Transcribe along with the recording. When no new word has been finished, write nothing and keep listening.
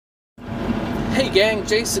Hey gang,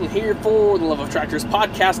 Jason here for the Love of Tractors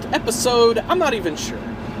podcast episode. I'm not even sure,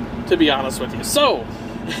 to be honest with you. So,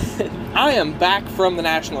 I am back from the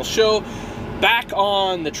National Show, back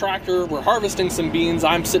on the tractor. We're harvesting some beans.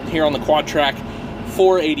 I'm sitting here on the Quadtrac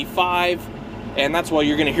 485, and that's why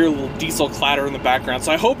you're going to hear a little diesel clatter in the background.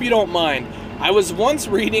 So I hope you don't mind. I was once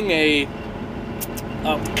reading a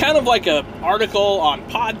kind of like a article on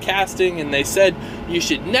podcasting, and they said you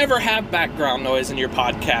should never have background noise in your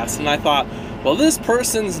podcast. And I thought, well, this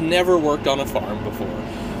person's never worked on a farm before.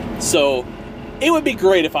 So it would be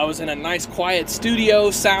great if I was in a nice quiet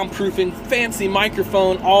studio, soundproofing, fancy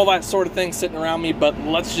microphone, all that sort of thing sitting around me. But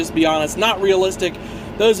let's just be honest, not realistic.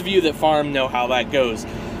 Those of you that farm know how that goes.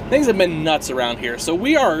 Things have been nuts around here. So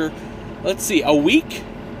we are, let's see, a week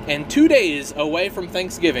and 2 days away from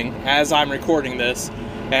Thanksgiving as I'm recording this,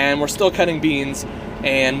 and we're still cutting beans,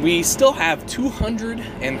 and we still have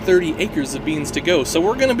 230 acres of beans to go. So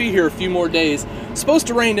we're going to be here a few more days. It's supposed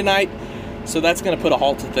to rain tonight, so that's going to put a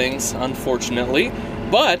halt to things, unfortunately.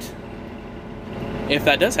 But if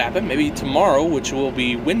that does happen, maybe tomorrow, which will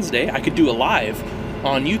be Wednesday, I could do a live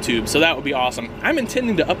on YouTube, so that would be awesome. I'm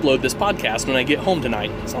intending to upload this podcast when I get home tonight,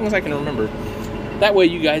 as long as I can remember. That way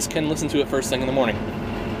you guys can listen to it first thing in the morning.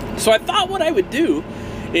 So I thought what I would do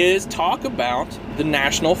is talk about the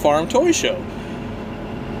National Farm Toy Show.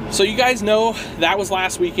 So you guys know that was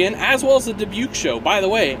last weekend, as well as the Dubuque Show. By the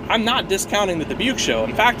way, I'm not discounting the Dubuque Show.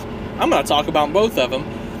 In fact, I'm going to talk about both of them,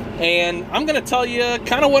 and I'm going to tell you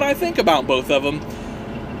kind of what I think about both of them.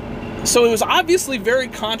 So it was obviously very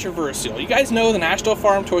controversial. You guys know the National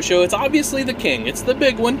Farm Toy Show. It's obviously the king. It's the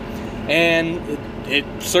big one, and it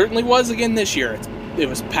certainly was again this year. It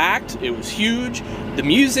was packed. It was huge. The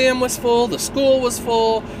museum was full. The school was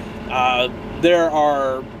full. There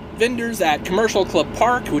are vendors at Commercial Club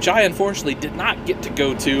Park, which I unfortunately did not get to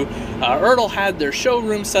go to. Ertl had their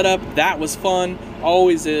showroom set up. That was fun.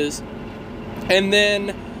 Always is. And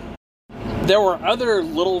then there were other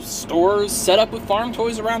little stores set up with farm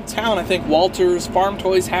toys around town. I think Walter's Farm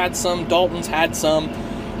Toys had some. Dalton's had some.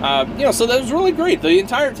 So that was really great. The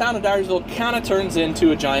entire town of Dyersville kind of turns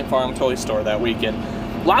into a giant farm toy store that weekend.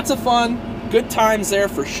 Lots of fun, good times there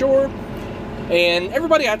for sure. And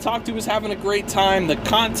everybody I talked to was having a great time. The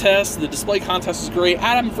display contest was great.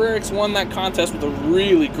 Adam Frericks won that contest with a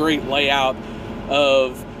really great layout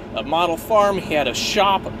of a model farm. He had a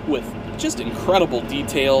shop with just incredible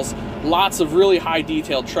details. Lots of really high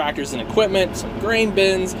detailed tractors and equipment, some grain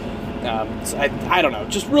bins. I don't know,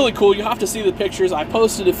 just really cool. You have to see the pictures. I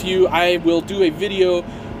posted a few. I will do a video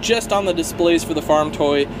just on the displays for the farm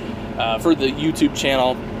toy for the YouTube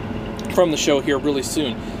channel from the show here really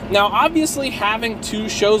soon. Now, obviously, having two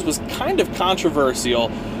shows was kind of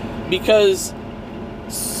controversial because,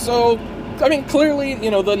 clearly,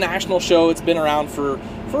 the National Show, it's been around for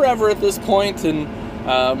forever at this point, and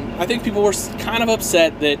I think people were kind of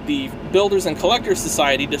upset that the Builders and Collectors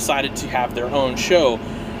Society decided to have their own show.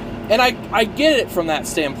 And I get it from that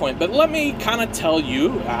standpoint, but let me kind of tell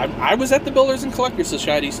you, I was at the Builders and Collectors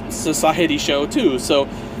Society show too, so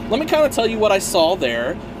let me kind of tell you what I saw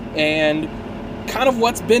there and kind of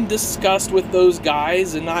what's been discussed with those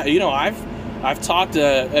guys. And I've talked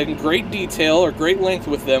in great detail or great length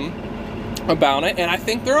with them about it, and I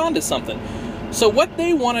think they're onto something. So what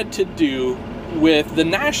they wanted to do with the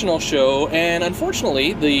National Show, and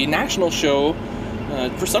unfortunately the National Show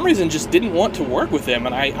for some reason just didn't want to work with them,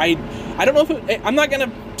 and I don't know if I'm not going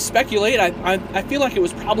to speculate. I feel like it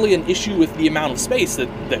was probably an issue with the amount of space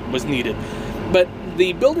that was needed. But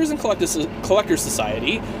the Builders and Collectors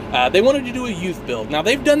Society, they wanted to do a youth build. Now,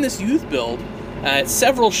 they've done this youth build at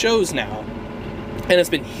several shows now, and it's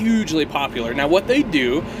been hugely popular. Now, what they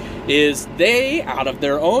do is they, out of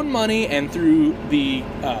their own money and through the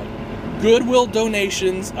goodwill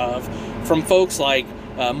donations from folks like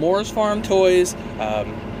Moore's Farm Toys,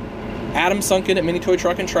 Adam Sunken at Mini Toy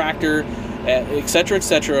Truck and Tractor, etc.,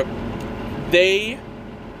 etc., they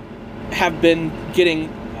have been getting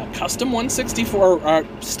custom 164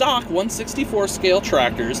 stock 164 scale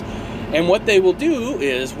tractors, and what they will do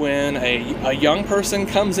is when a young person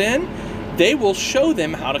comes in, they will show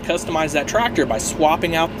them how to customize that tractor by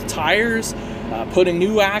swapping out the tires, putting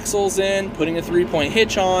new axles in, putting a 3-point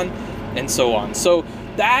hitch on, and so on. So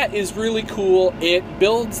that is really cool. It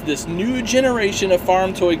builds this new generation of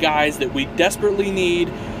farm toy guys that we desperately need,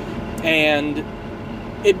 and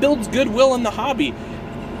it builds goodwill in the hobby.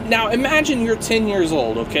 Now, imagine you're 10 years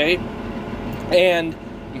old, okay? And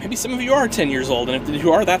maybe some of you are 10 years old, and if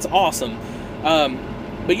you are, that's awesome.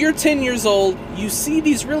 But you're 10 years old, you see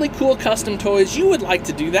these really cool custom toys, you would like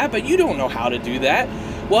to do that, but you don't know how to do that.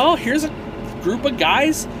 Well, here's a group of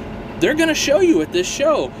guys they're going to show you at this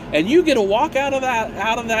show, and you get to walk out of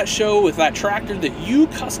that show with that tractor that you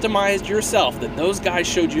customized yourself, that those guys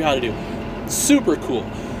showed you how to do. Super cool.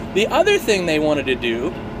 The other thing they wanted to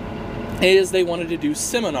do is they wanted to do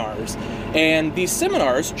seminars, and these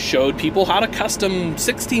seminars showed people how to custom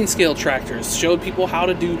 16 scale tractors, showed people how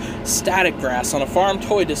to do static grass on a farm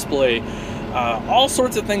toy display, all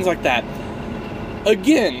sorts of things like that.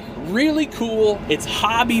 Again, really cool. It's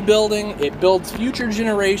hobby building. It builds future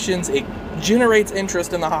generations. It generates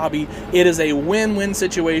interest in the hobby. It is a win-win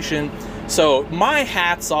situation. So my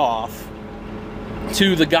hat's off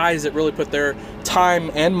to the guys that really put their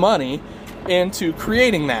time and money into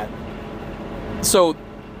creating that. So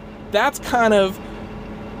that's kind of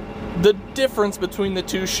the difference between the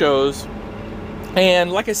two shows.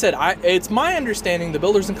 And like I said, it's my understanding the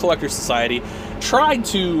Builders and Collectors Society tried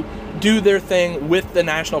to do their thing with the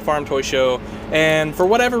National Farm Toy Show, and for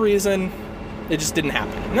whatever reason, it just didn't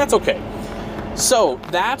happen. And that's okay. So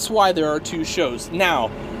that's why there are two shows. Now,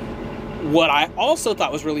 what I also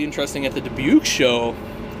thought was really interesting at the Dubuque show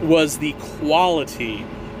was the quality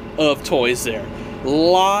of toys there.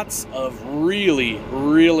 Lots of really,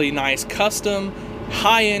 really nice custom,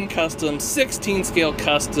 high-end custom, 16 scale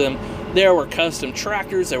custom. There were custom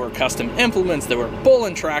tractors, there were custom implements, there were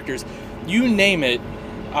Bullen tractors, you name it.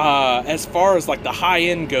 As far as like the high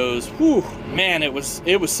end goes, whew, man, it was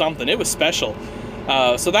something. It was special.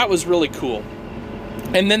 So that was really cool.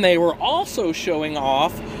 And then they were also showing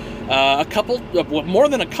off more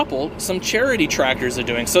than a couple, some charity tractors they're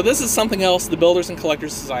doing. So this is something else the Builders and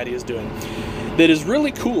Collectors Society is doing that is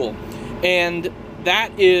really cool. And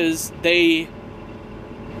that is the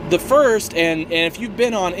first, and if you've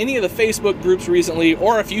been on any of the Facebook groups recently,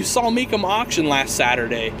 or if you saw Mecum Auction last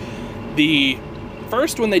Saturday, the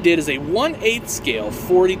first one they did is a 1/8 scale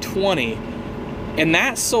 40/20, and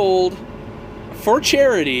that sold for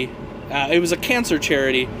charity. It was a cancer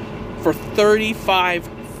charity for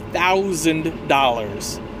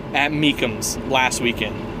 $35,000 at Mecum's last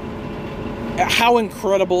weekend. How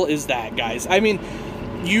incredible is that, guys? I mean,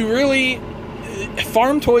 you really,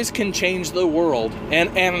 farm toys can change the world,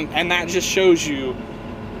 and that just shows you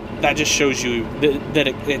that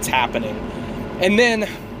it's happening. And then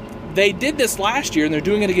they did this last year, and they're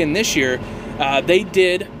doing it again this year. They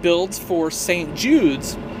did builds for St.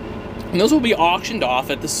 Jude's, and those will be auctioned off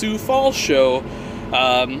at the Sioux Falls show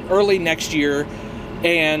early next year.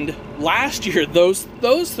 And last year, those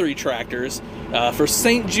three tractors for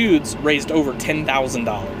St. Jude's raised over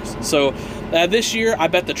 $10,000. So this year, I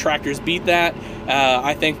bet the tractors beat that.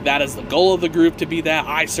 I think that is the goal of the group, to beat that.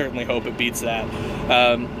 I certainly hope it beats that.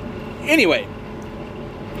 Anyway,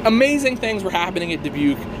 amazing things were happening at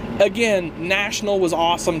Dubuque. Again, National was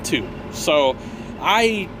awesome too. So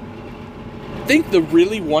I think the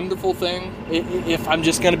really wonderful thing, if I'm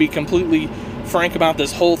just going to be completely frank about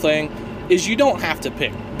this whole thing, is you don't have to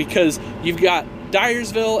pick, because you've got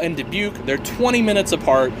Dyersville and Dubuque. They're 20 minutes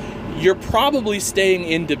apart. You're probably staying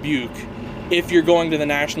in Dubuque if you're going to the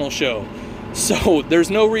National show. So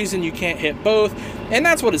there's no reason you can't hit both. And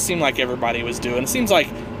that's what it seemed like everybody was doing. It seems like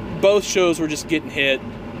both shows were just getting hit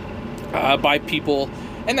by people,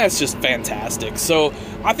 and that's just fantastic. So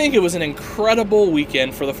I think it was an incredible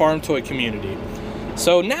weekend for the farm toy community.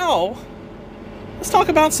 So now, let's talk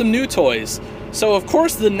about some new toys. So of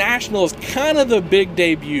course the National is kind of the big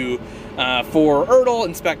debut for Ertl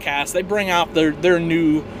and SpecCast. They bring out their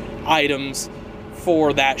new items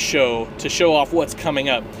for that show to show off what's coming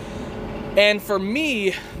up. And for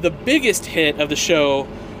me, the biggest hit of the show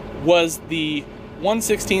was the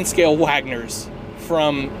 1/16 scale Wagners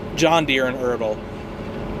from John Deere and Ertl.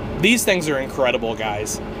 These things are incredible,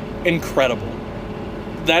 guys. Incredible.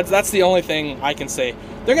 That's the only thing I can say.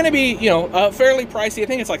 They're going to be, fairly pricey. I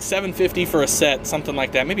think it's like $750 for a set, something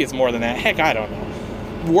like that. Maybe it's more than that. Heck, I don't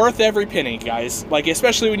know. Worth every penny, guys. Like,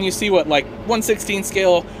 especially when you see what, like, 1/16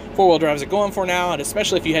 scale four-wheel drives are going for now, and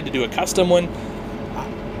especially if you had to do a custom one.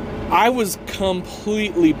 I was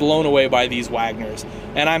completely blown away by these Wagners,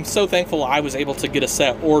 and I'm so thankful I was able to get a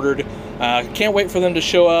set ordered. Can't wait for them to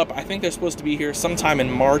show up. I think they're supposed to be here sometime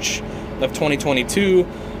in March of 2022.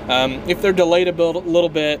 If they're delayed a little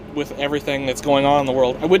bit with everything that's going on in the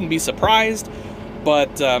world, I wouldn't be surprised,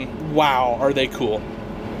 but wow, are they cool.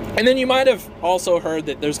 And then you might have also heard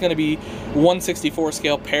that there's going to be 1/64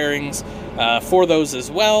 scale pairings for those as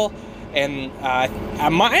well. And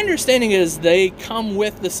my understanding is they come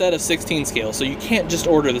with the set of 16 scale, so you can't just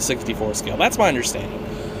order the 64 scale. That's my understanding.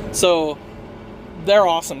 So they're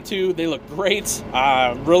awesome too. They look great.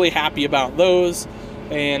 Really happy about those,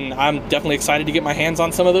 and I'm definitely excited to get my hands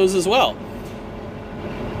on some of those as well.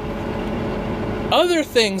 Other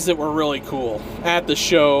things that were really cool at the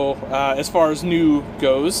show, as far as new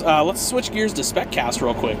goes, let's switch gears to SpecCast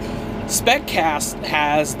real quick. SpecCast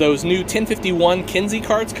has those new 1051 Kinsey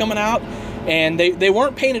cards coming out, and they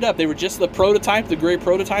weren't painted up. They were just the prototype, the gray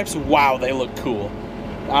prototypes. Wow, they look cool.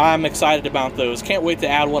 I'm excited about those. Can't wait to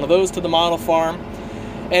add one of those to the model farm.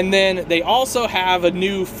 And then they also have a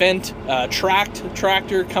new Fendt tracked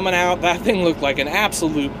tractor coming out. That thing looked like an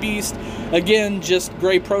absolute beast. Again, just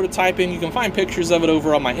gray prototyping. You can find pictures of it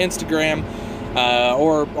over on my Instagram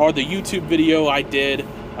or the YouTube video I did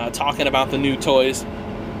talking about the new toys.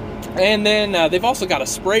 And then they've also got a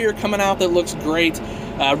sprayer coming out that looks great.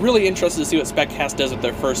 Really interested to see what SpecCast does with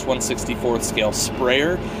their first 1/64th scale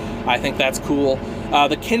sprayer. I think that's cool.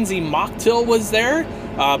 The Kinsey Mock Till was there,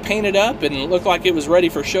 painted up and looked like it was ready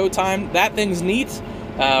for showtime. That thing's neat.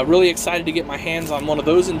 Really excited to get my hands on one of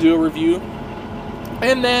those and do a review.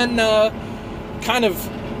 And then kind of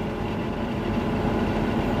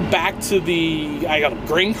back to the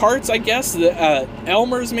grain carts, I guess. The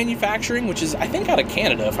Elmer's Manufacturing, which is I think out of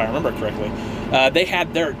Canada if I remember correctly. They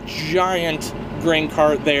had their giant grain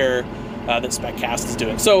cart there that SpecCast is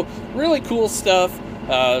doing. So really cool stuff.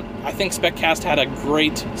 I think SpecCast had a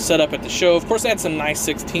great setup at the show. Of course, they had some nice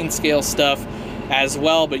 16 scale stuff as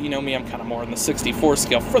well, but you know me, I'm kind of more in the 64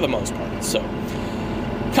 scale for the most part. So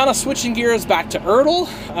kind of switching gears back to Ertl.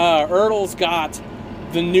 Ertl's got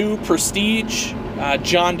the new Prestige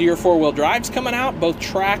John Deere 4-wheel drives coming out, both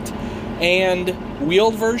tracked and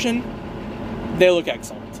wheeled version. They look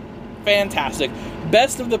excellent. Fantastic.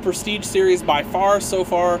 Best of the Prestige series by far so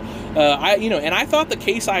far. And I thought the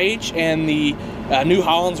Case IH and the New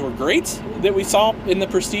Hollands were great that we saw in the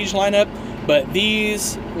Prestige lineup, but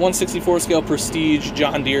these 1/64 scale Prestige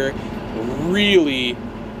John Deere really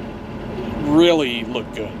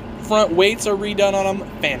look good. Front weights are redone on them,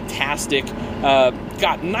 fantastic.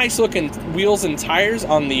 Got nice looking wheels and tires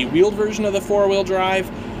on the wheeled version of the 4-wheel drive.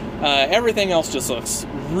 Everything else just looks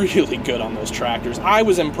really good on those tractors. I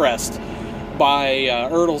was impressed by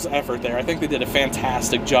Ertl's effort there. I think they did a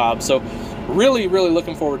fantastic job. So really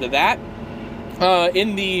looking forward to that.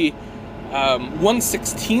 In the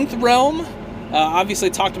 1/16th realm, obviously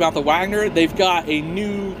talked about the Wagner. They've got a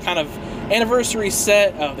new kind of anniversary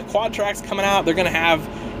set of the quad tracks coming out. They're going to have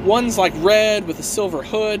one's like red with a silver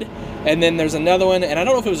hood, and then there's another one, and I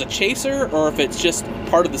don't know if it was a chaser or if it's just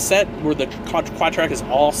part of the set where the quad track is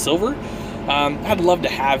all silver. I'd love to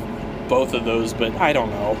have both of those, but I don't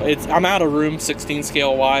know. I'm out of room 16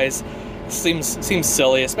 scale wise. Seems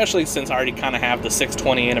silly, especially since I already kind of have the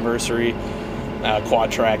 620 anniversary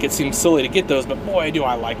quad track. It seems silly to get those, but boy, do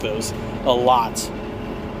I like those a lot.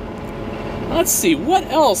 Let's see, what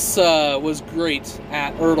else was great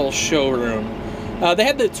at Ertl's showroom? They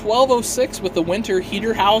had the 1206 with the winter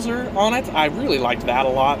heater houser on it. I really liked that a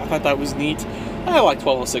lot. I thought that was neat. I like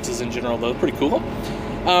 1206s in general, though. Pretty cool.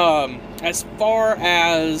 As far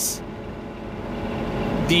as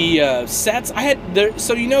the sets,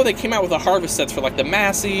 so they came out with the harvest sets for like the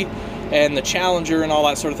Massey and the Challenger and all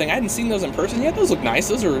that sort of thing. I hadn't seen those in person yet. Those look nice.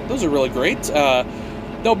 Those are really great.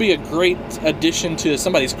 They'll be a great addition to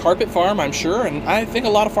somebody's carpet farm, I'm sure, and I think a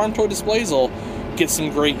lot of farm toy displays will get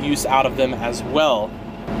some great use out of them as well.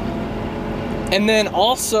 And then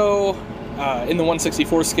also in the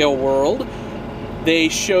 1/64 scale world, they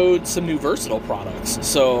showed some new Versatile products.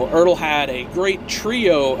 So Ertl had a great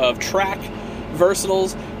trio of track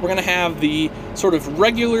Versatiles. We're going to have the sort of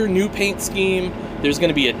regular new paint scheme. There's going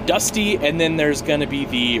to be a Dusty, and then there's going to be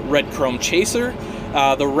the Red Chrome Chaser.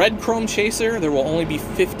 The Red Chrome Chaser, there will only be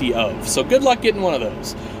 50 of, so good luck getting one of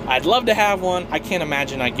those. I'd love to have one. I can't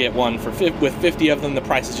imagine I'd get one with 50 of them. The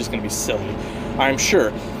price is just going to be silly, I'm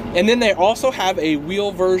sure. And then they also have a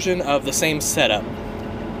wheel version of the same setup.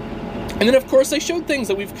 And then, of course, they showed things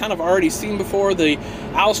that we've kind of already seen before. The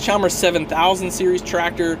Allis-Chalmers 7000 series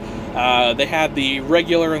tractor. They had the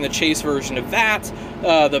regular and the chase version of that.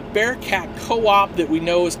 The Bearcat Co-op that we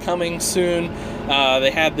know is coming soon.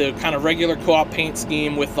 They had the kind of regular co-op paint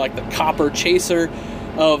scheme with like the copper chaser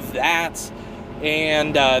of that.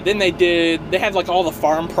 And then they had like all the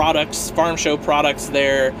farm show products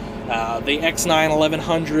there. The X9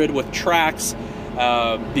 1100 with tracks.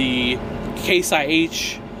 The Case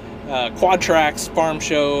IH quad tracks, farm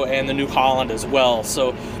show, and the New Holland as well.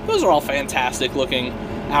 So those are all fantastic looking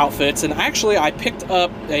outfits. And actually I picked up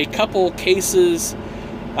a couple cases.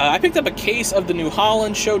 I picked up a case of the New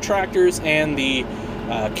Holland show tractors and the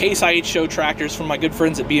Case IH show tractors from my good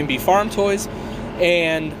friends at B&B Farm Toys.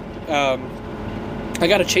 And I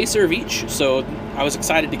got a chaser of each, so I was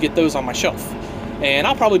excited to get those on my shelf. And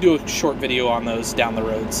I'll probably do a short video on those down the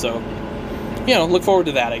road. So, look forward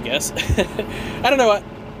to that, I guess. I don't know what.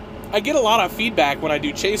 I get a lot of feedback when I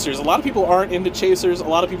do chasers. A lot of people aren't into chasers. A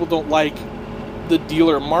lot of people don't like the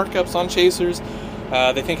dealer markups on chasers.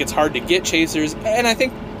 They think it's hard to get chasers, and I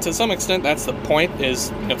think to some extent that's the point, is,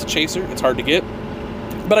 you know, it's a chaser, it's hard to get.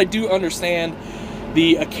 But I do understand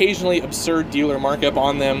the occasionally absurd dealer markup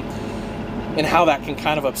on them and how that can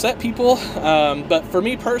kind of upset people. But for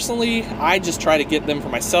me personally, I just try to get them for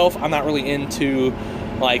myself. I'm not really into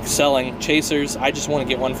like selling chasers. I just want to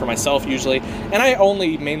get one for myself usually. And I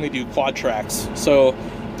only mainly do quad tracks. So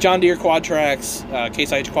John Deere quad tracks,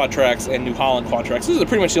 Case IH quad tracks, and New Holland quad tracks. These are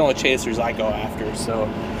pretty much the only chasers I go after. So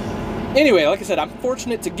anyway, like I said, I'm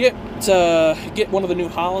fortunate to get one of the New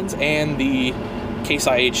Hollands and the Case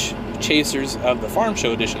IH chasers of the Farm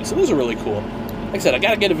Show edition. So those are really cool. Like I said, I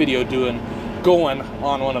got to get a video going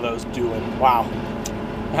on one of those doing. Wow.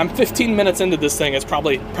 I'm 15 minutes into this thing. It's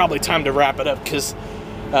probably time to wrap it up, because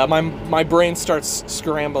my brain starts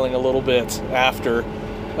scrambling a little bit after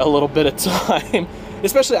a little bit of time.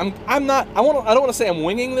 Especially, I don't want to say I'm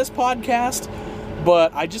winging this podcast,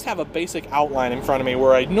 but I just have a basic outline in front of me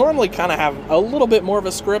where I normally kind of have a little bit more of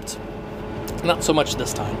a script. Not so much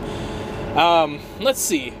this time. Let's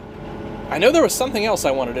see. I know there was something else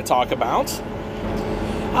I wanted to talk about.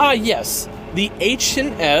 Yes, the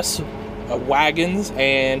H&S wagons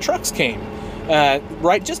and trucks came.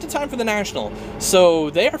 Right just in time for the National. So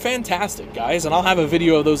they are fantastic, guys, and I'll have a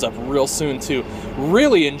video of those up real soon too.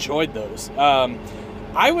 Really enjoyed those.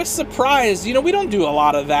 I was surprised, you know, we don't do a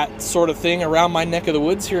lot of that sort of thing around my neck of the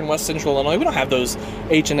woods here in West Central Illinois. We don't have those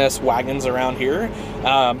H&S wagons around here.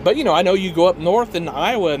 But, you know, I know you go up north in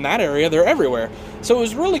Iowa, in that area, they're everywhere. So it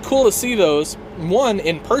was really cool to see those, one,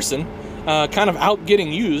 in person, kind of out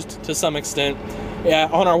getting used to some extent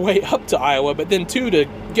on our way up to Iowa, but then two, to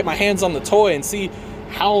get my hands on the toy and see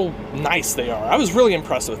how nice they are. I was really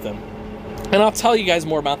impressed with them. And I'll tell you guys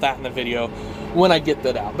more about that in the video when I get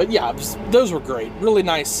that out. But yeah, those were great. Really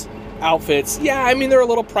nice outfits. Yeah, I mean, they're a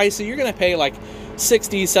little pricey. You're going to pay like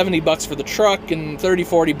 60, 70 bucks for the truck and 30,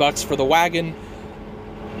 40 bucks for the wagon.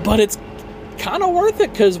 But it's kind of worth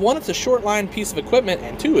it, because one, it's a short line piece of equipment,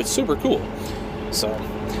 and two, it's super cool. So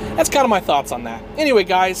that's kind of my thoughts on that. Anyway,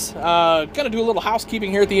 guys, gonna do a little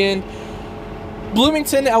housekeeping here at the end.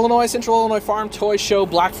 Bloomington, Illinois, Central Illinois Farm Toy Show,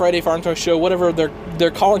 Black Friday Farm Toy Show, whatever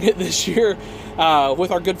they're calling it this year,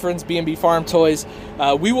 with our good friends B&B Farm Toys.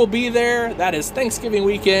 We will be there. That is Thanksgiving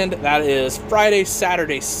weekend. That is Friday,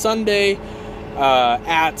 Saturday, Sunday,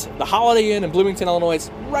 at the Holiday Inn in Bloomington, Illinois. It's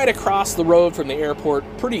right across the road from the airport.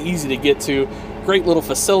 Pretty easy to get to. Great little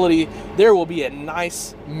facility. There will be a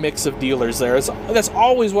nice mix of dealers there. That's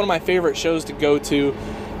always one of my favorite shows to go to.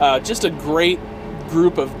 Just a great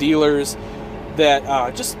group of dealers that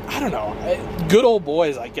I don't know, good old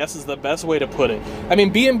boys, I guess is the best way to put it. I mean,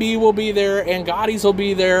 B&B will be there, and Gotti's will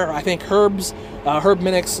be there. I think Herb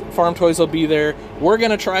Minnick's Farm Toys will be there. We're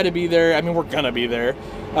going to try to be there. I mean, we're going to be there.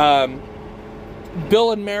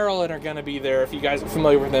 Bill and Marilyn are going to be there, if you guys are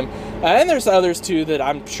familiar with them. And there's others, too, that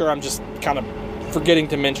I'm sure I'm just kind of forgetting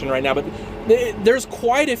to mention right now. But there's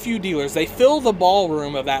quite a few dealers. They fill the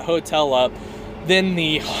ballroom of that hotel up. Then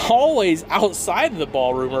the hallways outside the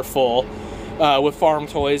ballroom are full with farm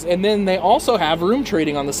toys. And then they also have room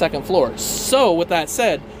trading on the second floor. So, with that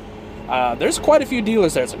said, there's quite a few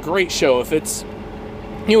dealers there. It's a great show. If it's,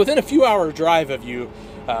 you know, within a few hour drive of you,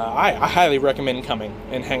 I highly recommend coming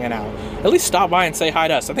and hanging out. At least stop by and say hi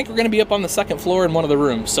to us. I think we're going to be up on the second floor in one of the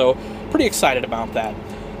rooms, so pretty excited about that.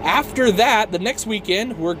 After that, the next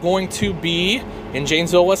weekend, we're going to be in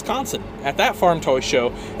Janesville, Wisconsin at that Farm Toy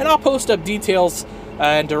Show, and I'll post up details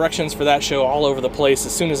and directions for that show all over the place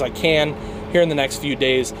as soon as I can here in the next few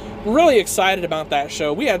days. Really excited about that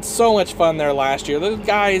show. We had so much fun there last year. Those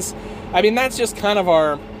guys, I mean, that's just kind of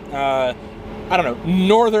our, I don't know,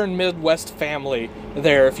 northern Midwest family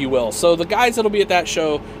there, if you will. So the guys that'll be at that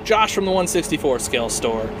show, Josh from the 164 Scale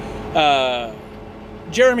Store,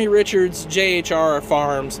 Jeremy Richards, JHR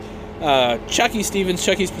Farms, Chucky Stevens,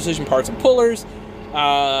 Chucky's Precision Parts and Pullers.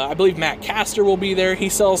 I believe Matt Castor will be there. He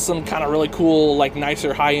sells some kind of really cool, like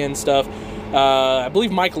nicer high-end stuff. I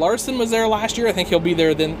believe Mike Larson was there last year. I think he'll be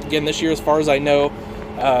there then again this year, as far as I know.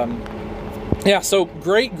 Yeah, so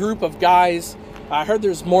great group of guys. I heard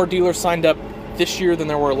there's more dealers signed up this year than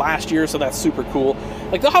there were last year, so that's super cool.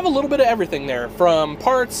 Like, they'll have a little bit of everything there, from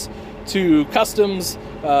parts to customs,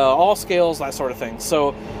 all scales, that sort of thing.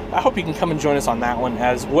 So I hope you can come and join us on that one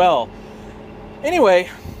as well. Anyway,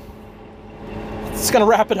 it's gonna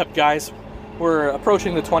wrap it up, guys. We're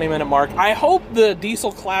approaching the 20-minute mark. I hope the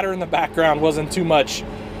diesel clatter in the background wasn't too much,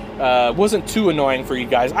 wasn't too annoying for you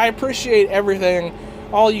guys. I appreciate everything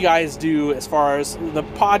all you guys do as far as the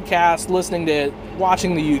podcast, listening to it,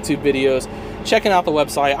 watching the YouTube videos. checking out the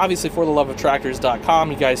website, obviously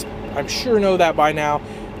fortheloveoftractors.com. You guys, I'm sure, know that by now.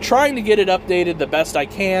 Trying to get it updated the best I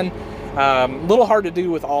can. A little hard to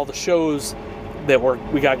do with all the shows that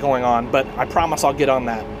we got going on, but I promise I'll get on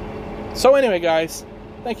that. So anyway, guys,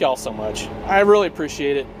 thank you all so much. I really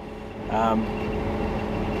appreciate it.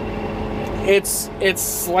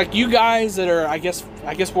 It's like you guys that are, I guess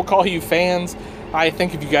we'll call you fans. I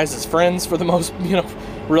think of you guys as friends for the most,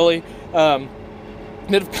 really, that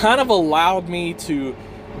have kind of allowed me to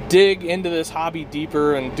dig into this hobby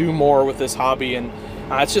deeper and do more with this hobby. And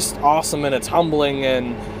it's just awesome, and it's humbling,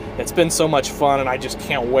 and it's been so much fun, and I just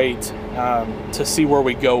can't wait to see where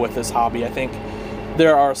we go with this hobby. I think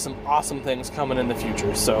there are some awesome things coming in the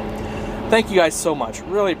future. So thank you guys so much.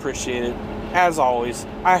 Really appreciate it. As always,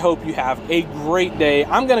 I hope you have a great day.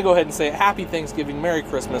 I'm going to go ahead and say Happy Thanksgiving, Merry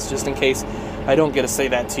Christmas, just in case I don't get to say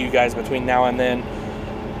that to you guys between now and then.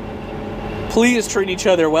 Please treat each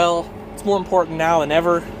other well. It's more important now than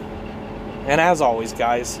ever. And as always,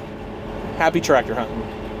 guys, happy tractor hunting.